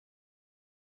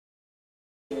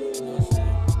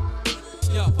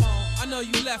Yo, I know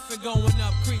you left and going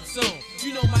up creep soon.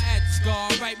 You know my address,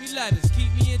 guard, write me letters,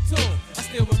 keep me in tune. I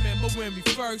still remember when we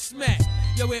first met.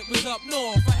 Yo, it was up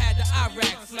north, I had the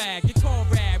Iraq flag. Your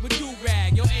cornrag with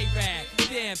do-rag, your A-rag.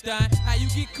 Damn, son, how you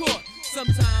get caught?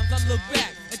 Sometimes I look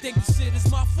back and think the shit is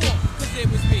my fault. Cause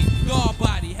it was me, guard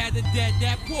body, had to dead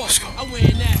that pork. I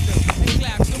went after him and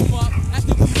clapped him up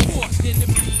after we fought. Then the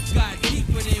beat got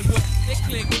deeper than what they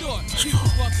clicked thought. People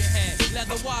bucket head,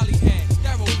 leather wally head,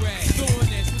 thoroughbred.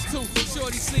 Doing this with two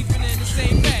shorty sleeping in the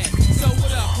same bed. So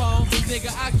what up, home?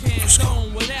 Nigga, I can't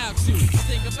zone without you. I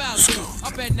think about you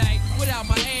up at night without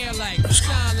my air light.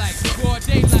 Shine like broad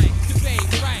daylight. Debate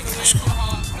right. Make your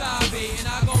heart stop beat and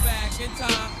I go back in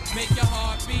time. Make your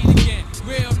heart beat again.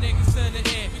 Real niggas to the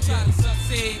end. We try to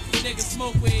succeed. Niggas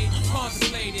smoke weed,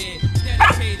 contemplated,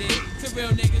 dedicated to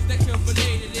real niggas that can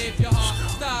relate it. If your heart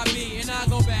stop beat and I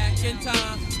go back in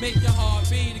time. Make your heart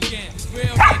beat again.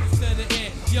 Real niggas to the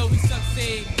end. Yo, we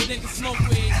succeed. Niggas smoke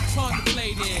weed,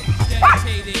 contemplated,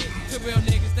 dedicated to real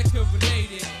niggas that can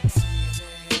relate it.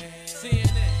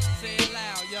 CNN, say it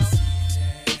loud, yo.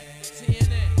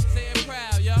 CNN, say it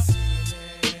proud, yo.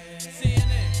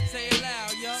 CNN, say it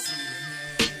loud, yo.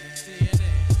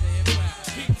 CNN, say it proud.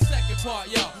 Keep the second part,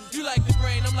 yo. You like the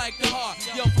brain, I'm like the heart.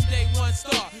 Yo, from day one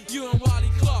start, you and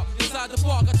Wally Clark. Inside the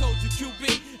park, I told you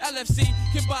QB, LFC,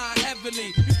 combine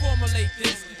heavily. We formulate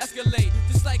this, escalate,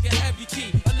 just like a heavy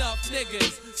key. Enough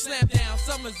niggas, slam down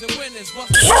summers and winners.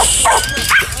 Bust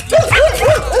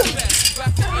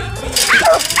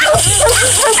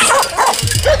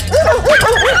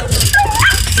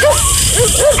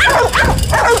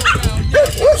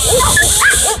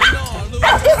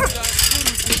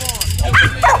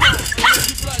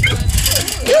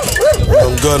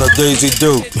I'm gonna Daisy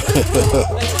Duke.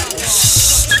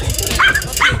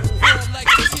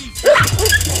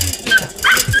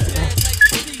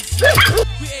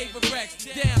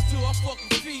 Down to our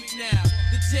fucking feet now.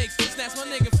 The Jakes, snatch my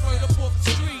nigga further up off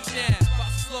the street now.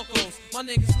 Bosses locos, my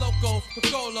niggas locos,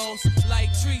 Picolos,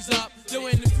 light trees up. Yo,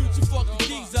 in the future, fucking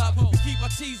D's up. To keep our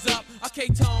T's up, our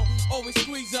K-tone always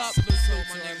squeeze up. So my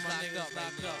niggas locked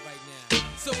up right now.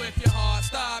 So if your heart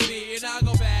stop beating, I'll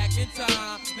go back in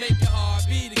time. Make your heart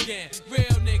beat again.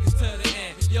 Real niggas to the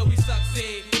end. Yo, we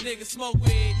succeed. Niggas smoke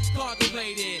weed,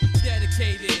 contemplated,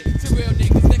 dedicated to real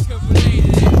niggas that can relate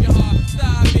it. If your heart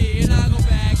stop beating, I'll go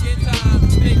back in time.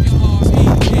 Make your heart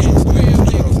beat again. Real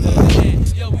niggas to the end.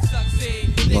 Yo, we succeed.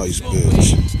 Niggas smoke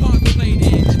weed,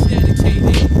 contemplated,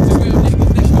 dedicated to real niggas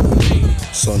that can relate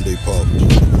it. Sunday Pop.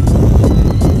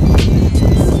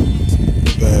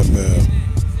 Bam, man.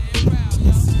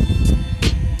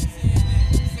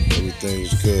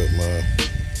 Everything's good, man.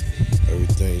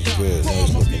 Everything's good.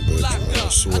 Nice looking bitch, man. I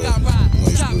swear. Nice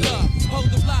bitch. Hold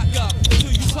the block up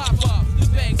until you pop up. The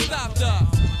bank stopped up.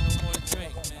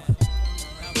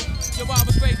 Yo, I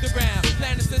was raised around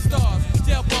planets and stars,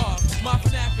 jail bars, my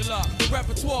vernacular,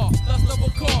 repertoire, thus double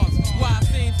cause. Why it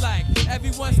seems like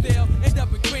everyone still end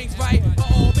up in Queens, right? By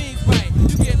all means, right?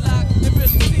 You get locked and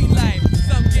really see life.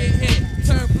 Some get hit,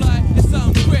 turn blood, and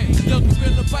some quit. Yo,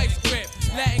 gorilla bite script,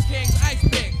 Latin Kings ice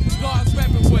pick, guards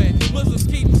reppin' with, Muslims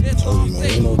keep it all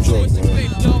safe. Ain't no joke, man.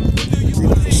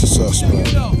 Reading for success, man.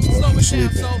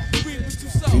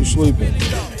 You sleeping?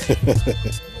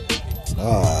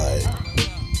 Alright.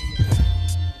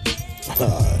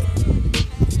 Alright.